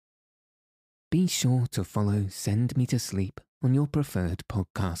be sure to follow Send Me to Sleep on your preferred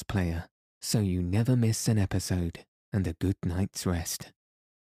podcast player so you never miss an episode and a good night's rest.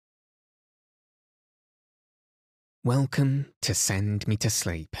 Welcome to Send Me to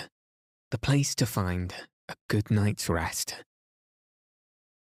Sleep, the place to find a good night's rest.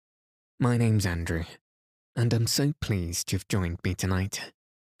 My name's Andrew, and I'm so pleased you've joined me tonight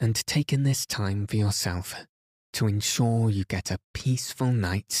and taken this time for yourself to ensure you get a peaceful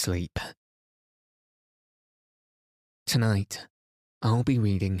night's sleep. Tonight, I'll be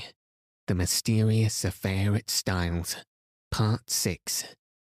reading The Mysterious Affair at Styles, Part 6.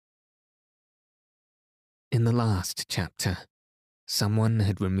 In the last chapter, someone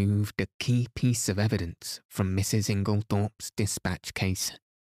had removed a key piece of evidence from Mrs. Inglethorpe's dispatch case,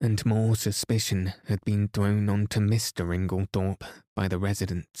 and more suspicion had been thrown onto Mr. Inglethorpe by the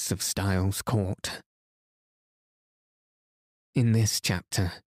residents of Styles Court. In this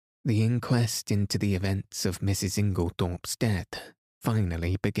chapter, the inquest into the events of Mrs. Inglethorpe's death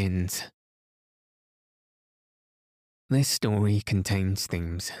finally begins. This story contains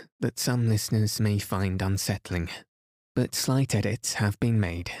themes that some listeners may find unsettling, but slight edits have been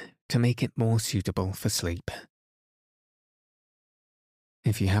made to make it more suitable for sleep.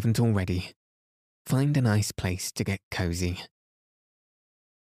 If you haven't already, find a nice place to get cozy.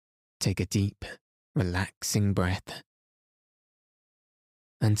 Take a deep, relaxing breath,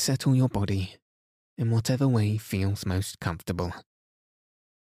 and settle your body in whatever way feels most comfortable.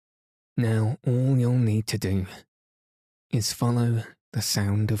 Now all you'll need to do is follow the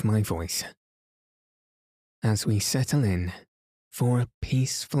sound of my voice as we settle in for a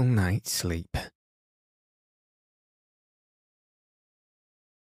peaceful night's sleep.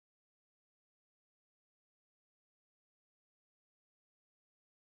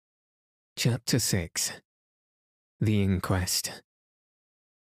 Chapter 6. The Inquest.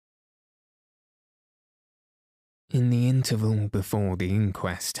 In the interval before the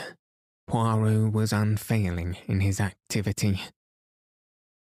inquest, Poirot was unfailing in his activity.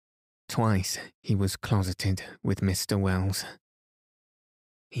 Twice he was closeted with Mr. Wells.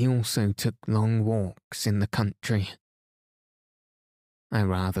 He also took long walks in the country. I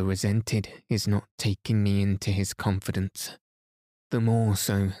rather resented his not taking me into his confidence, the more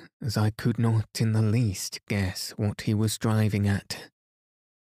so as I could not in the least guess what he was driving at.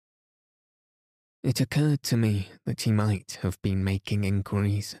 It occurred to me that he might have been making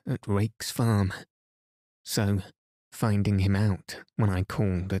inquiries at Rake's farm, so, finding him out when I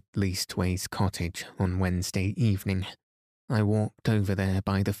called at Leastways Cottage on Wednesday evening, I walked over there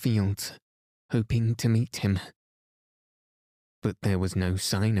by the fields, hoping to meet him. But there was no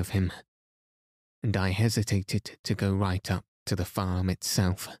sign of him, and I hesitated to go right up to the farm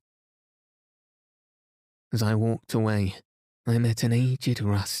itself. As I walked away, I met an aged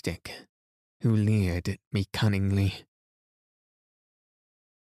rustic who leered at me cunningly.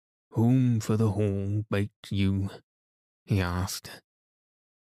 "Whom for the hall bait you?" he asked.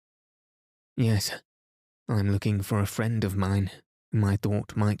 "Yes, I'm looking for a friend of mine whom I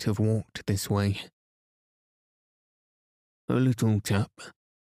thought might have walked this way." "A little chap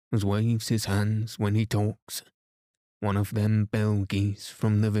as waves his hands when he talks, one of them Belgies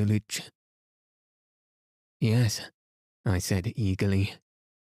from the village?" "Yes," I said eagerly.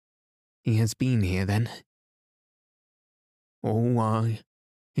 "He has been here, then?" "Oh, aye,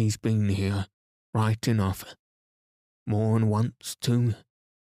 he's been here, right enough. More'n once, too.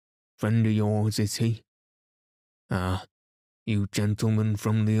 Friend of yours, is he? Ah, you gentlemen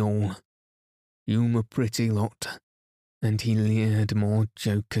from the hall, you'm a pretty lot." And he leered more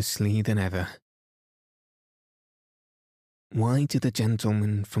jocosely than ever. "Why do the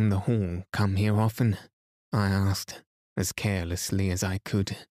gentlemen from the hall come here often?" I asked, as carelessly as I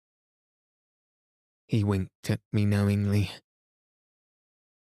could. He winked at me knowingly.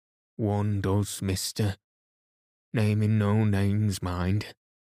 "One does, mister. Naming no names, mind.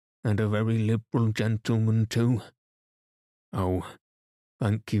 And a very liberal gentleman, too. Oh,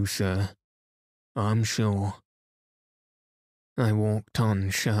 thank you, sir. I'm sure." I walked on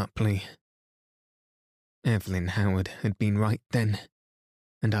sharply. Evelyn Howard had been right then,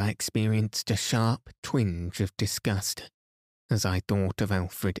 and I experienced a sharp twinge of disgust as I thought of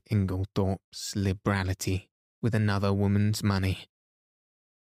Alfred Inglethorpe's liberality with another woman's money.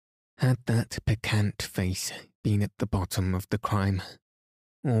 Had that piquant face been at the bottom of the crime,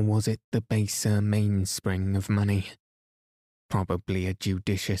 or was it the baser mainspring of money? Probably a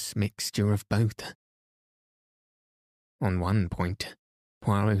judicious mixture of both. On one point,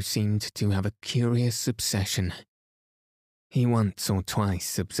 Poirot seemed to have a curious obsession. He once or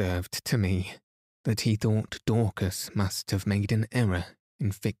twice observed to me that he thought Dorcas must have made an error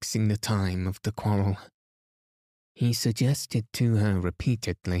in fixing the time of the quarrel. He suggested to her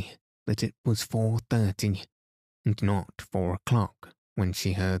repeatedly that it was 4:30 and not 4 o'clock when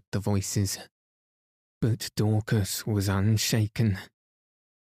she heard the voices. But Dorcas was unshaken.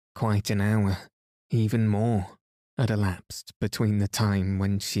 Quite an hour, even more, had elapsed between the time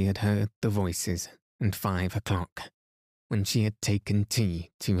when she had heard the voices and 5 o'clock, when she had taken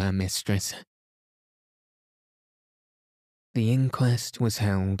tea to her mistress. The inquest was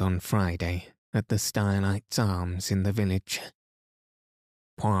held on Friday at the Stylites Arms in the village.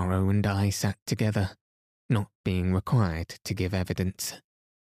 Poirot and I sat together, not being required to give evidence.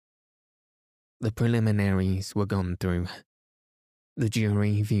 The preliminaries were gone through. The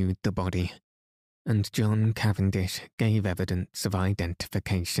jury viewed the body, and John Cavendish gave evidence of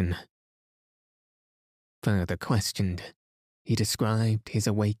identification. Further questioned, he described his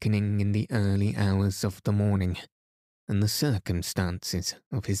awakening in the early hours of the morning and the circumstances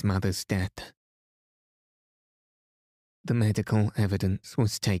of his mother's death. The medical evidence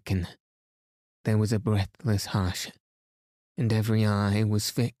was taken. There was a breathless hush, and every eye was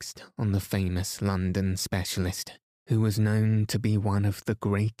fixed on the famous London specialist, who was known to be one of the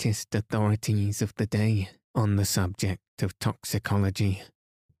greatest authorities of the day on the subject of toxicology.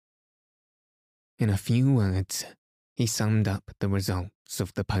 In a few words, he summed up the results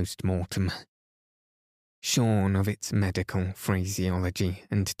of the post-mortem. Shorn of its medical phraseology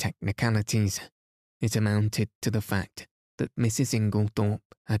and technicalities, it amounted to the fact that Mrs. Inglethorpe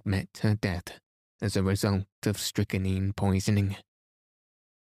had met her death as a result of strychnine poisoning.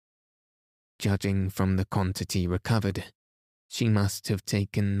 Judging from the quantity recovered, she must have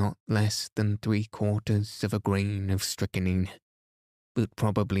taken not less than 3/4 of a grain of strychnine, but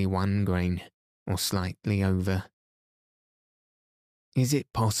probably 1 grain, or slightly over. "Is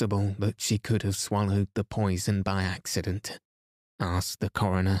it possible that she could have swallowed the poison by accident?" asked the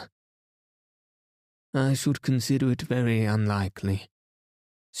coroner. "I should consider it very unlikely.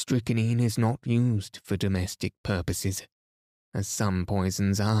 Strychnine is not used for domestic purposes, as some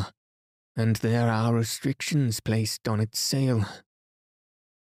poisons are, and there are restrictions placed on its sale.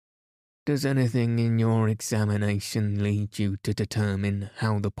 Does anything in your examination lead you to determine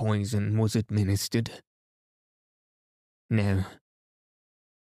how the poison was administered?" "No."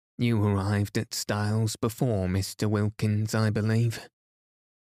 "You arrived at Styles before Mr. Wilkins, I believe?"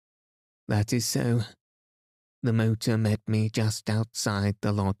 "That is so. The motor met me just outside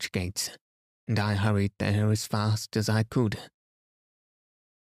the lodge gates, and I hurried there as fast as I could."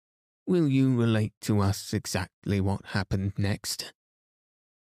 "Will you relate to us exactly what happened next?"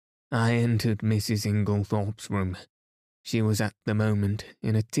 "I entered Mrs. Inglethorpe's room. She was at the moment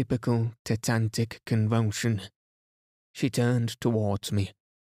in a typical tetantic convulsion. She turned towards me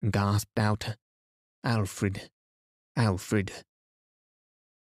and gasped out, 'Alfred, Alfred.'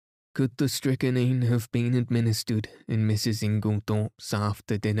 Could the strychnine have been administered in Mrs. Inglethorpe's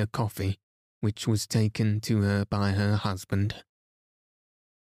after-dinner coffee, which was taken to her by her husband?"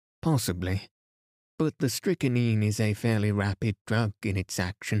 "Possibly, but the strychnine is a fairly rapid drug in its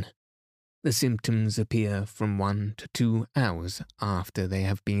action. The symptoms appear from 1 to 2 hours after they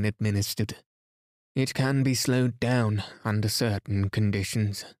have been administered. It can be slowed down under certain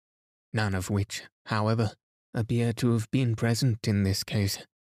conditions, none of which, however, appear to have been present in this case.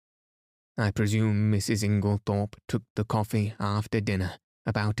 I presume Mrs. Inglethorpe took the coffee after dinner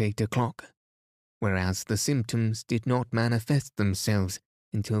about 8 o'clock, whereas the symptoms did not manifest themselves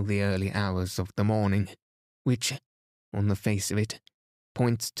until the early hours of the morning, which, on the face of it,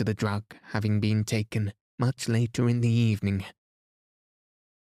 points to the drug having been taken much later in the evening.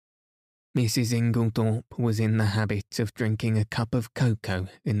 Mrs. Inglethorpe was in the habit of drinking a cup of cocoa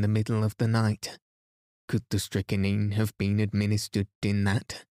in the middle of the night. Could the strychnine have been administered in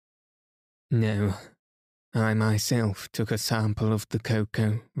that?" "No. I myself took a sample of the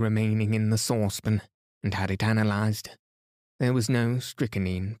cocoa remaining in the saucepan and had it analysed. There was no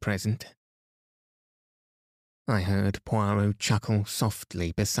strychnine present." I heard Poirot chuckle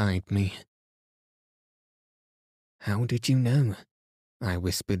softly beside me. "How did you know?" I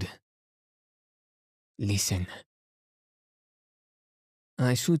whispered. "Listen."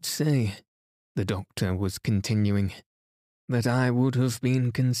 "I should say," the doctor was continuing, "that I would have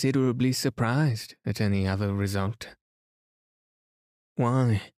been considerably surprised at any other result."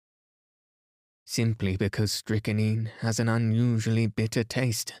 "Why?" "Simply because strychnine has an unusually bitter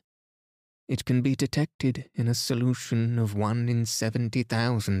taste. It can be detected in a solution of 1 in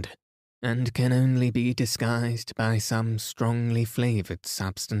 70,000, and can only be disguised by some strongly flavoured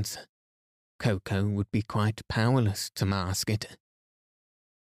substance. Cocoa would be quite powerless to mask it."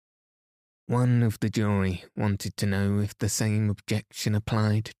 One of the jury wanted to know if the same objection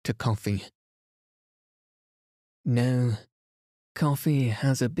applied to coffee. No, coffee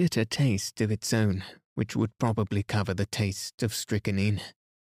has a bitter taste of its own, which would probably cover the taste of strychnine.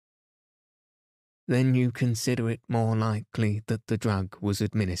 Then you consider it more likely that the drug was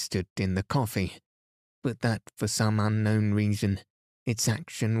administered in the coffee, but that for some unknown reason its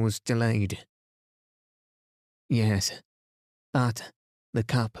action was delayed. Yes, but the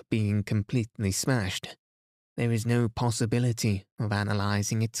cup being completely smashed, there is no possibility of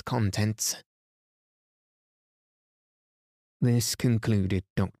analysing its contents. This concluded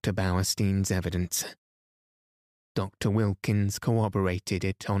Dr. Bauerstein's evidence. Dr. Wilkins corroborated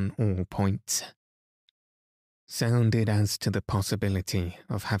it on all points. Sounded as to the possibility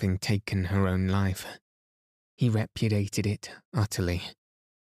of having taken her own life. He repudiated it utterly.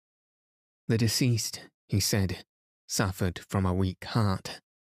 The deceased, he said, suffered from a weak heart,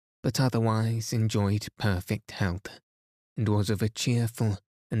 but otherwise enjoyed perfect health, and was of a cheerful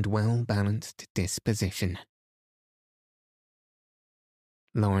and well-balanced disposition.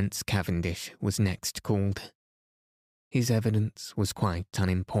 Lawrence Cavendish was next called. His evidence was quite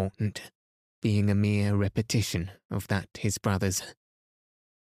unimportant, being a mere repetition of that his brother's.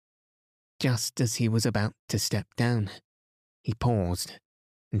 Just as he was about to step down, he paused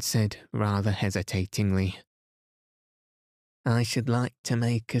and said rather hesitatingly, "I should like to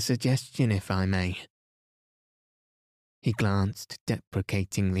make a suggestion if I may." He glanced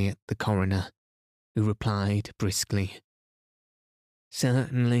deprecatingly at the coroner, who replied briskly,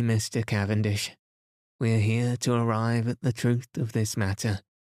 "Certainly, Mr. Cavendish. We are here to arrive at the truth of this matter,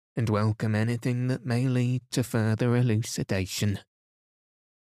 and welcome anything that may lead to further elucidation."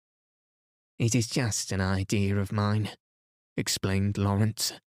 "It is just an idea of mine," explained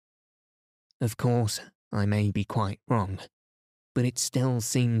Lawrence. "Of course, I may be quite wrong, but it still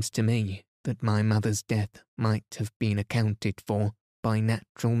seems to me that my mother's death might have been accounted for by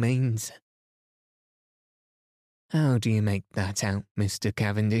natural means." "How do you make that out, Mr.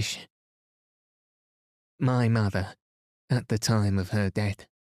 Cavendish?" "My mother, at the time of her death,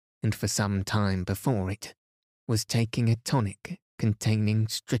 and for some time before it, was taking a tonic containing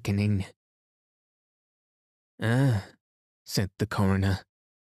strychnine." "Ah," said the coroner.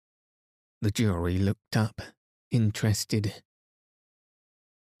 The jury looked up, interested.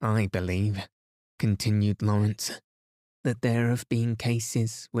 "I believe," continued Lawrence, "that there have been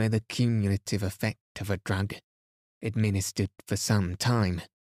cases where the cumulative effect of a drug, administered for some time,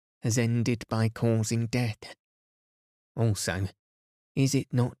 has ended by causing death. Also, is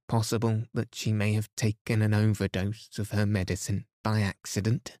it not possible that she may have taken an overdose of her medicine by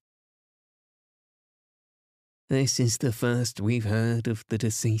accident?" "This is the first we've heard of the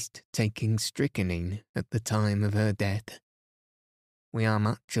deceased taking strychnine at the time of her death. We are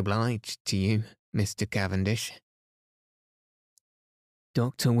much obliged to you, Mr. Cavendish."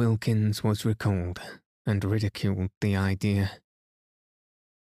 Dr. Wilkins was recalled and ridiculed the idea.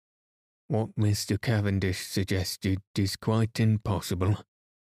 "What Mr. Cavendish suggested is quite impossible.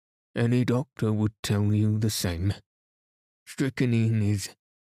 Any doctor would tell you the same. Strychnine is,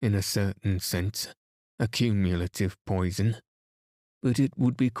 in a certain sense, a cumulative poison, but it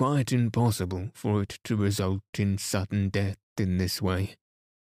would be quite impossible for it to result in sudden death in this way.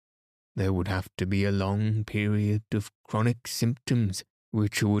 There would have to be a long period of chronic symptoms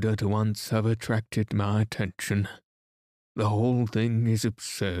which would at once have attracted my attention. The whole thing is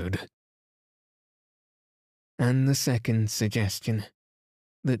absurd." "And the second suggestion,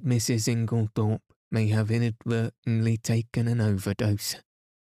 that Mrs. Inglethorpe may have inadvertently taken an overdose?"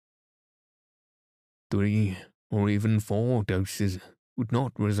 3 or even 4 doses would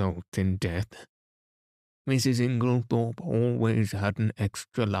not result in death. Mrs. Inglethorpe always had an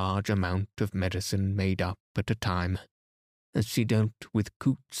extra large amount of medicine made up at a time, as she dealt with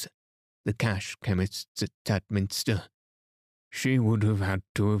Coutts, the cash chemists at Tadminster. She would have had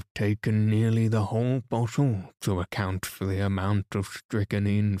to have taken nearly the whole bottle to account for the amount of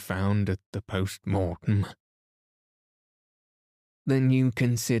strychnine found at the post-mortem." "Then you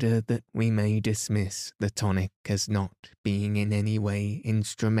consider that we may dismiss the tonic as not being in any way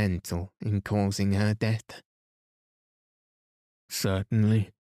instrumental in causing her death?"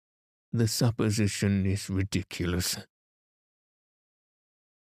 "Certainly. The supposition is ridiculous."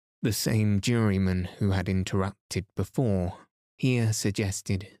 The same juryman who had interrupted before here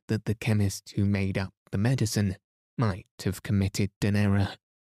suggested that the chemist who made up the medicine might have committed an error.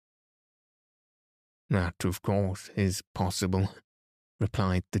 "That, of course, is possible,"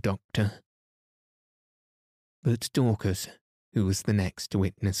 replied the doctor. But Dorcas, who was the next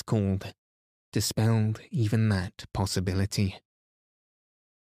witness called, dispelled even that possibility.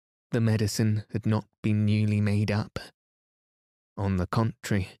 the medicine had not been newly made up. On the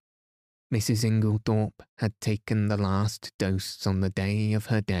contrary, Mrs. Inglethorpe had taken the last dose on the day of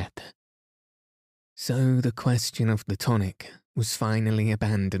her death. So the question of the tonic was finally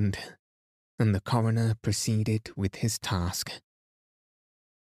abandoned, and the coroner proceeded with his task.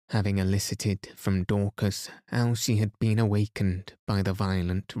 Having elicited from Dorcas how she had been awakened by the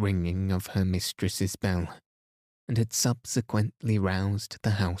violent ringing of her mistress's bell, and had subsequently roused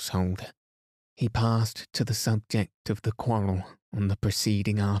the household, he passed to the subject of the quarrel on the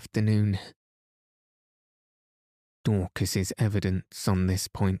preceding afternoon. Dorcas's evidence on this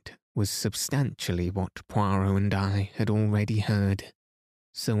point was substantially what Poirot and I had already heard,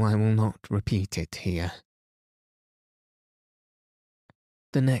 so I will not repeat it here.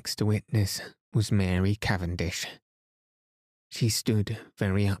 The next witness was Mary Cavendish. She stood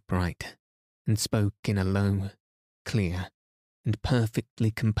very upright and spoke in a low, clear, and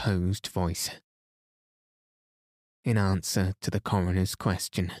perfectly composed voice. In answer to the coroner's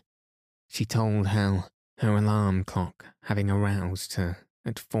question, she told how, her alarm clock having aroused her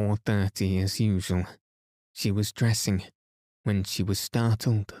at 4:30 as usual, she was dressing when she was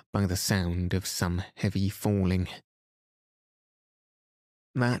startled by the sound of some heavy falling.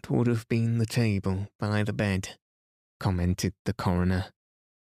 "That would have been the table by the bed," commented the coroner.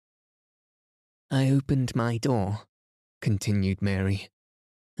 "I opened my door," continued Mary,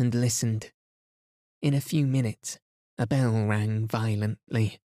 "and listened. In a few minutes, a bell rang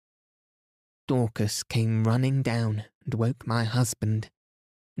violently. Dorcas came running down and woke my husband,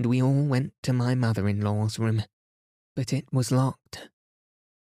 and we all went to my mother-in-law's room, but it was locked."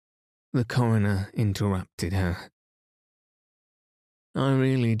 The coroner interrupted her. "I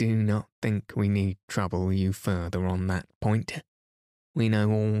really do not think we need trouble you further on that point. We know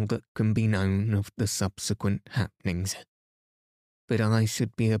all that can be known of the subsequent happenings. But I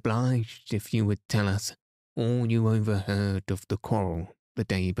should be obliged if you would tell us all you overheard of the quarrel the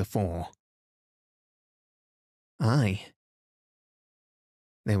day before." "Aye."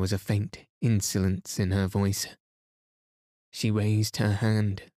 There was a faint insolence in her voice. She raised her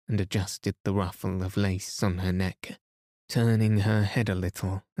hand and adjusted the ruffle of lace on her neck, turning her head a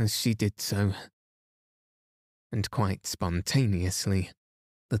little as she did so. And quite spontaneously,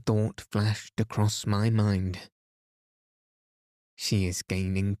 the thought flashed across my mind. She is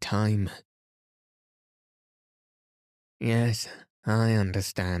gaining time. "Yes, I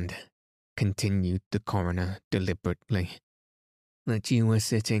understand," continued the coroner deliberately, "that you were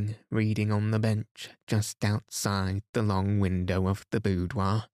sitting reading on the bench just outside the long window of the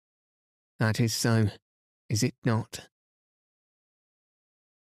boudoir. That is so, is it not?"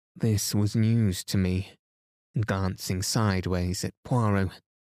 This was news to me, and glancing sideways at Poirot,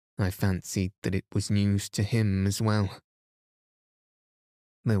 I fancied that it was news to him as well.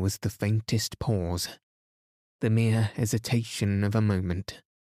 There was the faintest pause, the mere hesitation of a moment,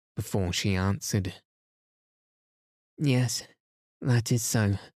 before she answered. "Yes, that is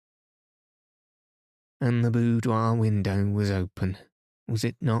so." "And the boudoir window was open, was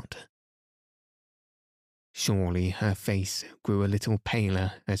it not?" Surely her face grew a little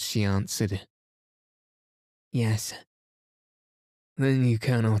paler as she answered. "Yes." "Then you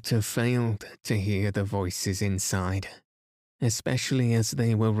cannot have failed to hear the voices inside, especially as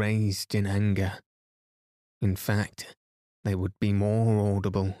they were raised in anger. In fact, they would be more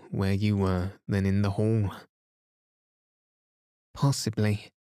audible where you were than in the hall."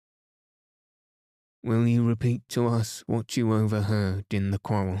 "Possibly." "Will you repeat to us what you overheard in the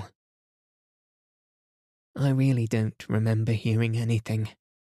quarrel?" "I really don't remember hearing anything."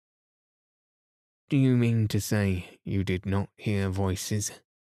 "Do you mean to say you did not hear voices?"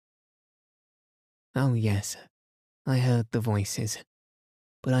 "Oh yes, I heard the voices,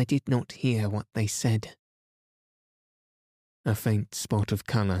 but I did not hear what they said." A faint spot of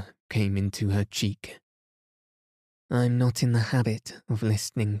colour came into her cheek. "I'm not in the habit of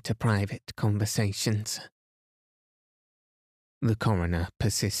listening to private conversations." The coroner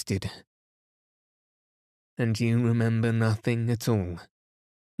persisted. "And you remember nothing at all?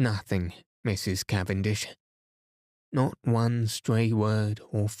 Nothing, Mrs. Cavendish? Not one stray word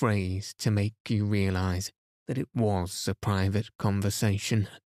or phrase to make you realise that it was a private conversation?"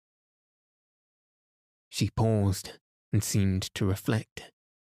 She paused and seemed to reflect,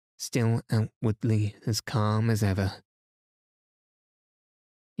 still outwardly as calm as ever.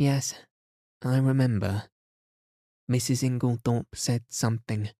 "Yes, I remember. Mrs. Inglethorpe said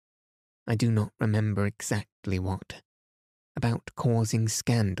something, I do not remember exactly what, about causing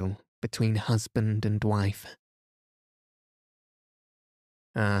scandal between husband and wife."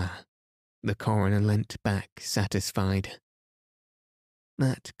 "Ah," the coroner leant back satisfied.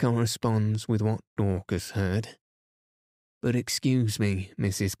 That corresponds with what Dorcas heard. But excuse me,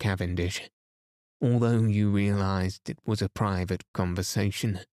 Mrs. Cavendish. Although you realised it was a private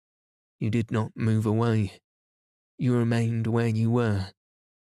conversation, you did not move away. You remained where you were.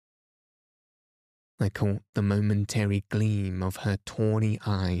 I caught the momentary gleam of her tawny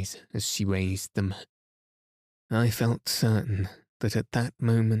eyes as she raised them. I felt certain that at that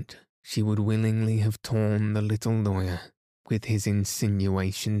moment she would willingly have torn the little lawyer, with his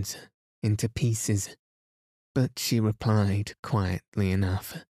insinuations, into pieces, but she replied quietly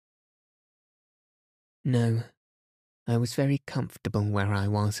enough. No, I was very comfortable where I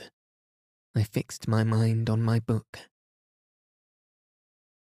was. I fixed my mind on my book.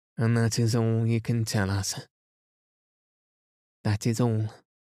 And that is all you can tell us? That is all.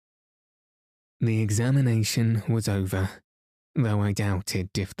 The examination was over, though I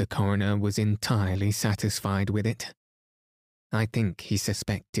doubted if the coroner was entirely satisfied with it. I think he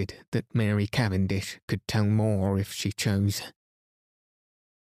suspected that Mary Cavendish could tell more if she chose.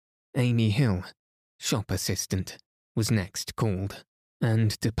 Amy Hill, shop assistant, was next called,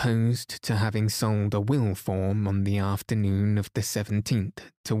 and deposed to having sold a will form on the afternoon of the 17th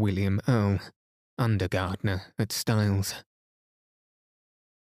to William Earl, undergardener at Styles.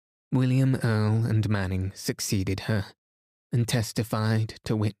 William Earl and Manning succeeded her, and testified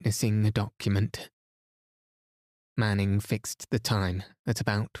to witnessing a document. Manning fixed the time at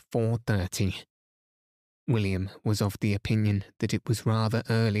about 4:30. William was of the opinion that it was rather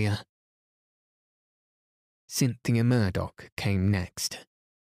earlier. Cynthia Murdoch came next.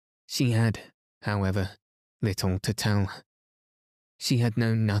 She had, however, little to tell. She had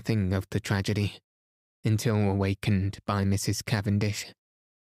known nothing of the tragedy, until awakened by Mrs. Cavendish.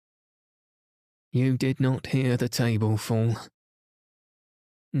 You did not hear the table fall?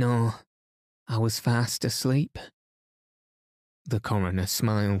 No, I was fast asleep. The coroner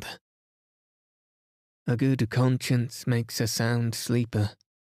smiled. A good conscience makes a sound sleeper,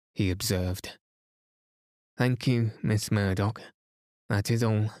 he observed. Thank you, Miss Murdoch. That is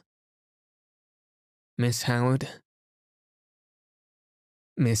all. Miss Howard?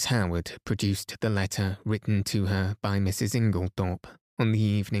 Miss Howard produced the letter written to her by Mrs. Inglethorpe on the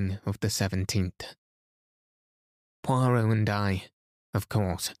evening of the 17th. Poirot and I, of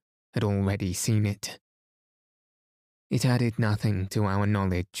course, had already seen it. It added nothing to our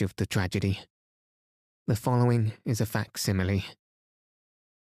knowledge of the tragedy. The following is a facsimile.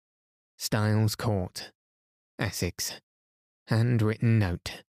 Styles Court, Essex. Handwritten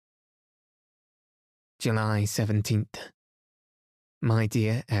note. July 17th. My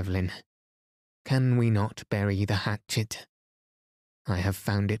dear Evelyn, can we not bury the hatchet? I have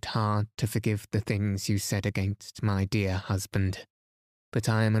found it hard to forgive the things you said against my dear husband, but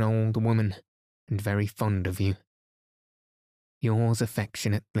I am an old woman and very fond of you. Yours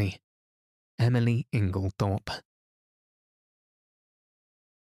affectionately, Emily Inglethorpe.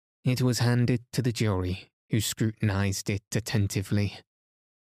 It was handed to the jury, who scrutinised it attentively.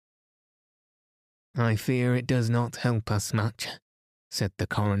 I fear it does not help us much, said the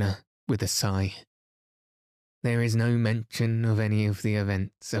coroner with a sigh. There is no mention of any of the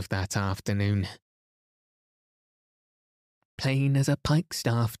events of that afternoon. Plain as a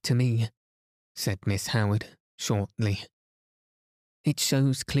pikestaff to me, said Miss Howard shortly. It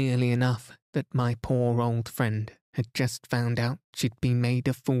shows clearly enough that my poor old friend had just found out she'd been made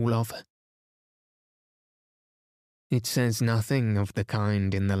a fool of. It says nothing of the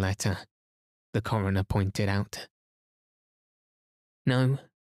kind in the letter, the coroner pointed out. No,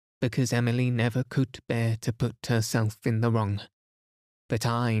 because Emily never could bear to put herself in the wrong. But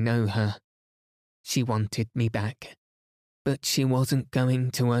I know her. She wanted me back. But she wasn't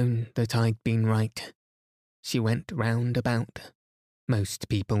going to own that I'd been right. She went round about. Most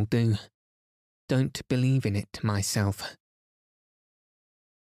people do. Don't believe in it myself.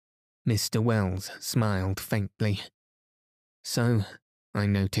 Mr. Wells smiled faintly. So, I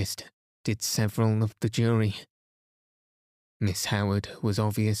noticed, did several of the jury. Miss Howard was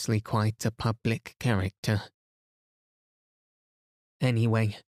obviously quite a public character.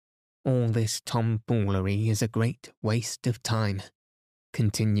 Anyway, all this tomfoolery is a great waste of time,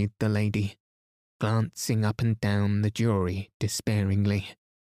 continued the lady, glancing up and down the jury despairingly.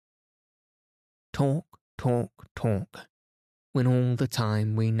 Talk, talk, talk, when all the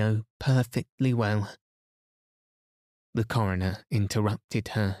time we know perfectly well. The coroner interrupted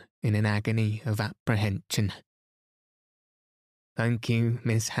her in an agony of apprehension. Thank you,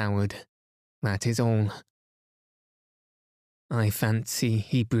 Miss Howard. That is all. I fancy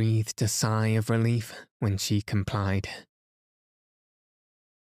he breathed a sigh of relief when she complied.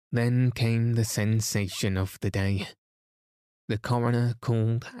 Then came the sensation of the day. The coroner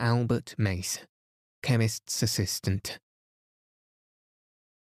called Albert Mace, chemist's assistant.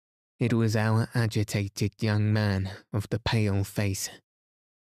 It was our agitated young man of the pale face.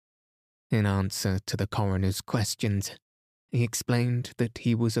 In answer to the coroner's questions, he explained that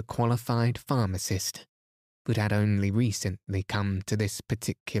he was a qualified pharmacist, but had only recently come to this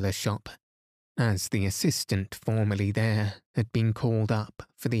particular shop, as the assistant formerly there had been called up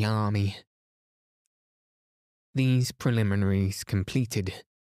for the army. These preliminaries completed,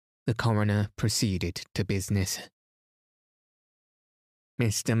 the coroner proceeded to business.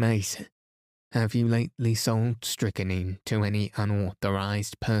 Mr. Mace, have you lately sold strychnine to any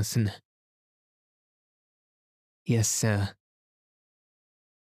unauthorized person? Yes, sir.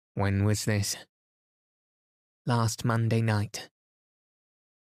 When was this? Last Monday night.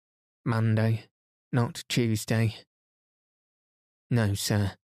 Monday, not Tuesday? No,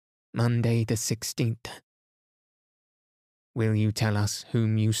 sir. Monday the 16th. Will you tell us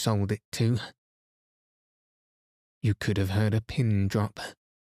whom you sold it to? You could have heard a pin drop.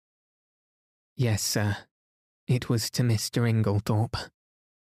 Yes, sir. It was to Mr. Inglethorpe.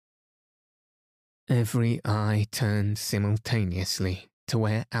 Every eye turned simultaneously to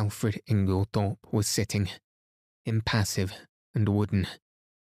where Alfred Inglethorpe was sitting, impassive and wooden.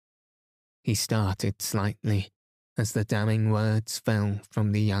 He started slightly as the damning words fell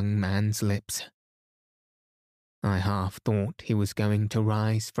from the young man's lips. I half thought he was going to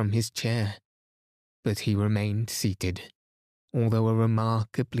rise from his chair, but he remained seated, although a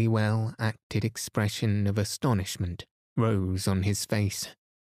remarkably well-acted expression of astonishment rose on his face.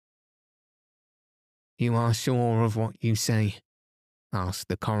 You are sure of what you say? Asked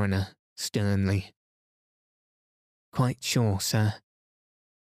the coroner sternly. Quite sure, sir.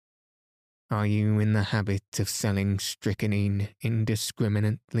 Are you in the habit of selling strychnine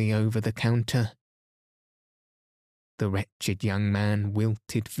indiscriminately over the counter? The wretched young man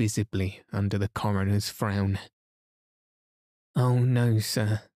wilted visibly under the coroner's frown. Oh, no,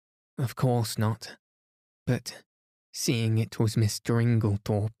 sir. Of course not. But, seeing it was Mr.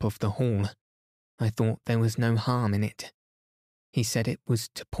 Inglethorpe of the Hall, I thought there was no harm in it. He said it was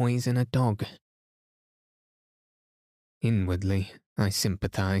to poison a dog. Inwardly, I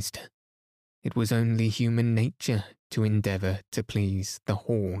sympathized. It was only human nature to endeavour to please the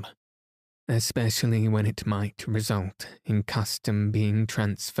Hall, especially when it might result in custom being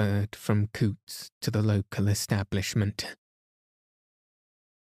transferred from Coots to the local establishment.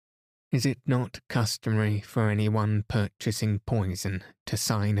 Is it not customary for anyone purchasing poison to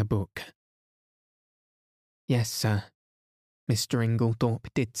sign a book? Yes, sir. Mr. Inglethorpe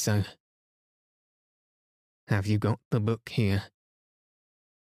did so. Have you got the book here?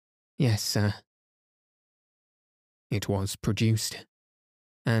 Yes, sir. It was produced,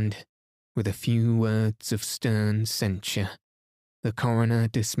 and, with a few words of stern censure, the coroner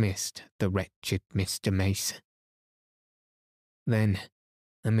dismissed the wretched Mr. Mace. Then,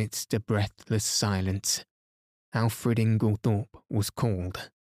 amidst a breathless silence, Alfred Inglethorpe was called.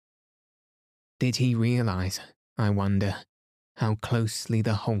 Did he realise, I wonder, how closely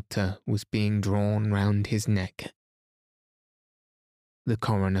the halter was being drawn round his neck? The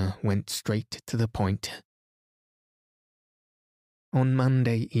coroner went straight to the point. On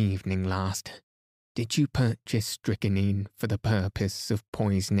Monday evening last, did you purchase strychnine for the purpose of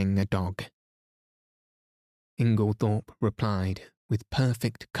poisoning a dog? Inglethorpe replied with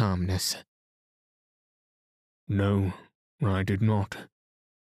perfect calmness. No, I did not.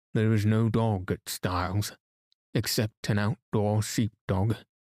 There is no dog at Styles, except an outdoor sheepdog,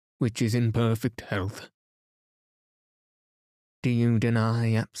 which is in perfect health. Do you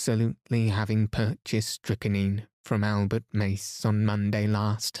deny absolutely having purchased strychnine from Albert Mace on Monday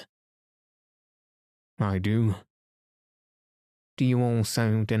last? I do. Do you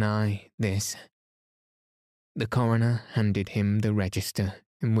also deny this? The coroner handed him the register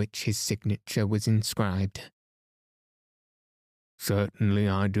in which his signature was inscribed. Certainly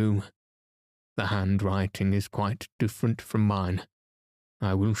I do. The handwriting is quite different from mine.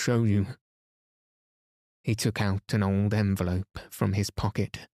 I will show you. He took out an old envelope from his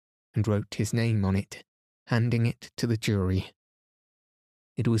pocket and wrote his name on it, handing it to the jury.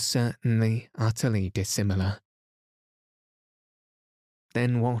 It was certainly utterly dissimilar.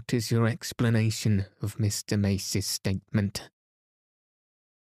 Then what is your explanation of Mr. Mace's statement?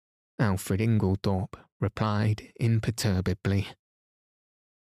 Alfred Inglethorpe replied imperturbably.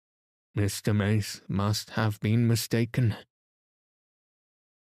 Mr. Mace must have been mistaken.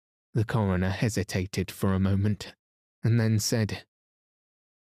 The coroner hesitated for a moment, and then said,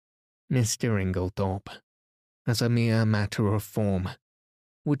 Mr. Inglethorpe, as a mere matter of form,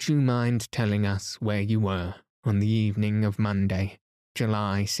 would you mind telling us where you were on the evening of Monday,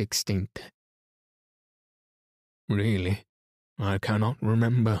 July 16th. Really, I cannot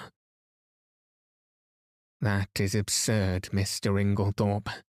remember. That is absurd, Mr. Inglethorpe,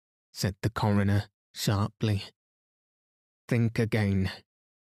 said the coroner sharply. Think again.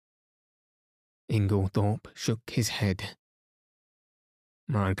 Inglethorpe shook his head.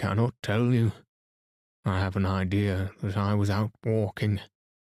 I cannot tell you. I have an idea that I was out walking.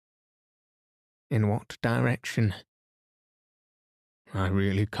 In what direction? I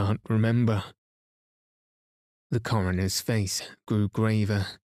really can't remember. The coroner's face grew graver.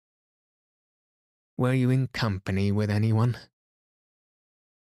 Were you in company with anyone?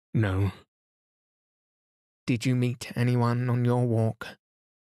 No. Did you meet anyone on your walk?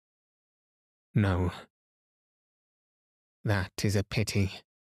 No. That is a pity,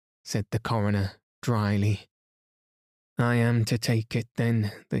 said the coroner dryly. I am to take it,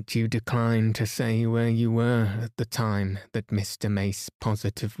 then, that you decline to say where you were at the time that Mr. Mace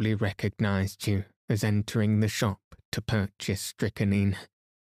positively recognised you as entering the shop to purchase strychnine.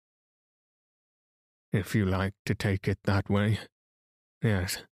 If you like to take it that way,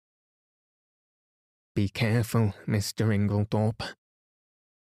 yes. Be careful, Mr. Inglethorpe.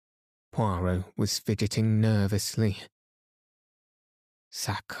 Poirot was fidgeting nervously.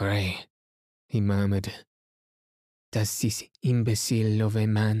 Sacré, he murmured. Does this imbecile of a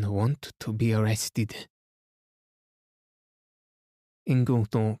man want to be arrested?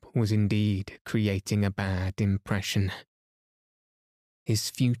 Inglethorpe was indeed creating a bad impression. His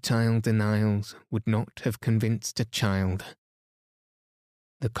futile denials would not have convinced a child.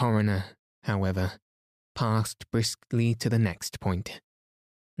 The coroner, however, passed briskly to the next point,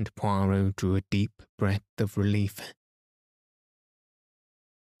 and Poirot drew a deep breath of relief.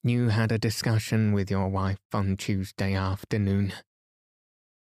 You had a discussion with your wife on Tuesday afternoon.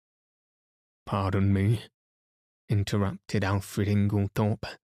 Pardon me, interrupted Alfred Inglethorpe.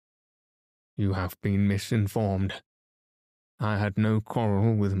 You have been misinformed. I had no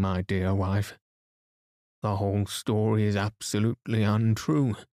quarrel with my dear wife. The whole story is absolutely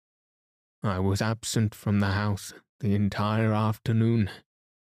untrue. I was absent from the house the entire afternoon.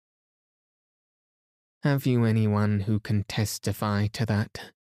 Have you anyone who can testify to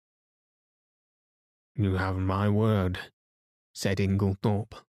that? You have my word, said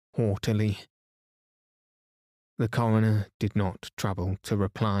Inglethorpe haughtily. The coroner did not trouble to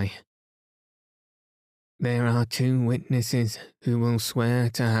reply. There are 2 witnesses who will swear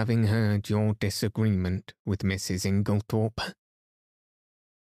to having heard your disagreement with Mrs. Inglethorpe.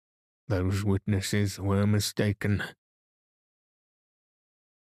 Those witnesses were mistaken.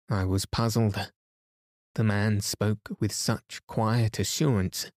 I was puzzled. The man spoke with such quiet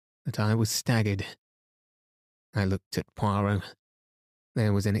assurance that I was staggered. I looked at Poirot.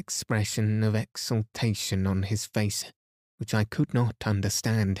 There was an expression of exultation on his face which I could not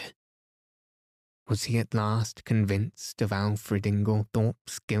understand. Was he at last convinced of Alfred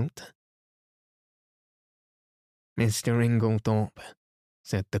Inglethorpe's guilt? Mr. Inglethorpe,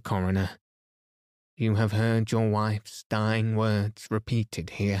 said the coroner, you have heard your wife's dying words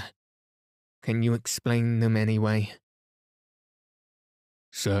repeated here. Can you explain them anyway?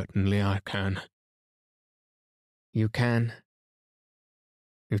 Certainly I can. You can?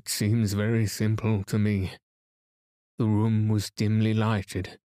 It seems very simple to me. The room was dimly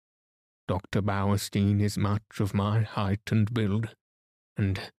lighted. Dr. Bauerstein is much of my height and build,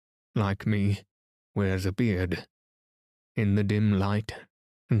 and, like me, wears a beard. In the dim light,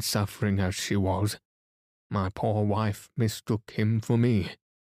 and suffering as she was, my poor wife mistook him for me.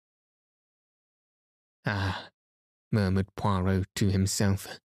 Ah, murmured Poirot to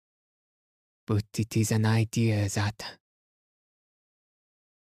himself. But it is an idea that...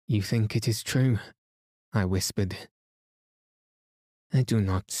 You think it is true? I whispered. I do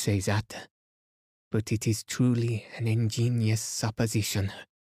not say that, but it is truly an ingenious supposition.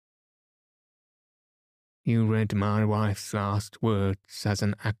 You read my wife's last words as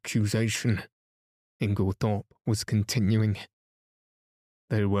an accusation, Inglethorpe was continuing.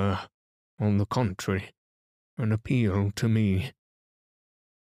 They were, on the contrary, an appeal to me.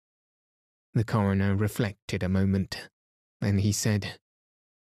 The coroner reflected a moment. Then he said,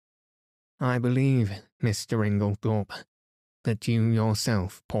 I believe, Mr. Inglethorpe, that you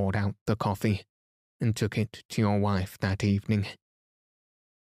yourself poured out the coffee and took it to your wife that evening.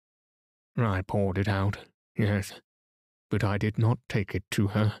 I poured it out, yes, but I did not take it to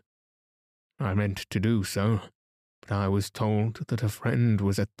her. I meant to do so, but I was told that a friend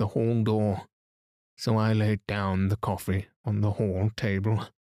was at the hall door, so I laid down the coffee on the hall table.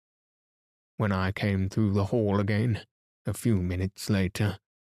 When I came through the hall again, a few minutes later,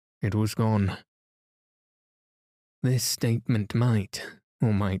 it was gone. This statement might,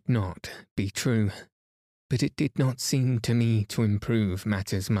 or might not, be true, but it did not seem to me to improve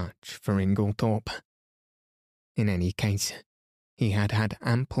matters much for Inglethorpe. In any case, he had had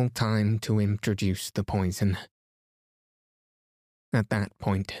ample time to introduce the poison. At that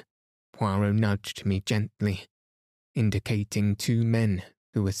point, Poirot nudged me gently, indicating two men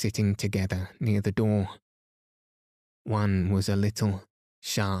who were sitting together near the door. One was a little,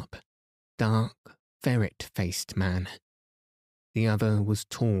 sharp, dark, ferret-faced man. The other was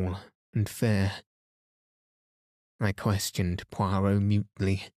tall and fair. I questioned Poirot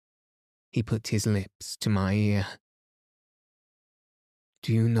mutely. He put his lips to my ear.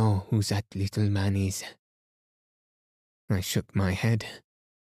 "Do you know who that little man is?" I shook my head.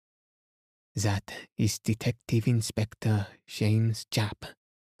 "That is Detective Inspector James Japp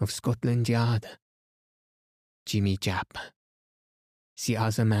of Scotland Yard. Jimmy Japp. The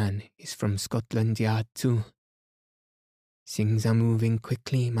other man is from Scotland Yard too. Things are moving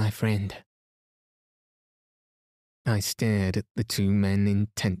quickly, my friend." I stared at the two men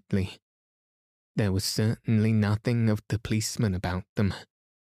intently. There was certainly nothing of the policeman about them.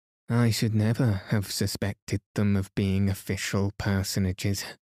 I should never have suspected them of being official personages.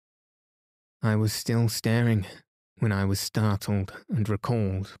 I was still staring when I was startled and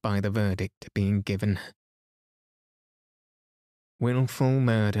recalled by the verdict being given. Willful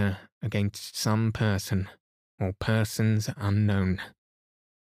murder against some person or persons unknown.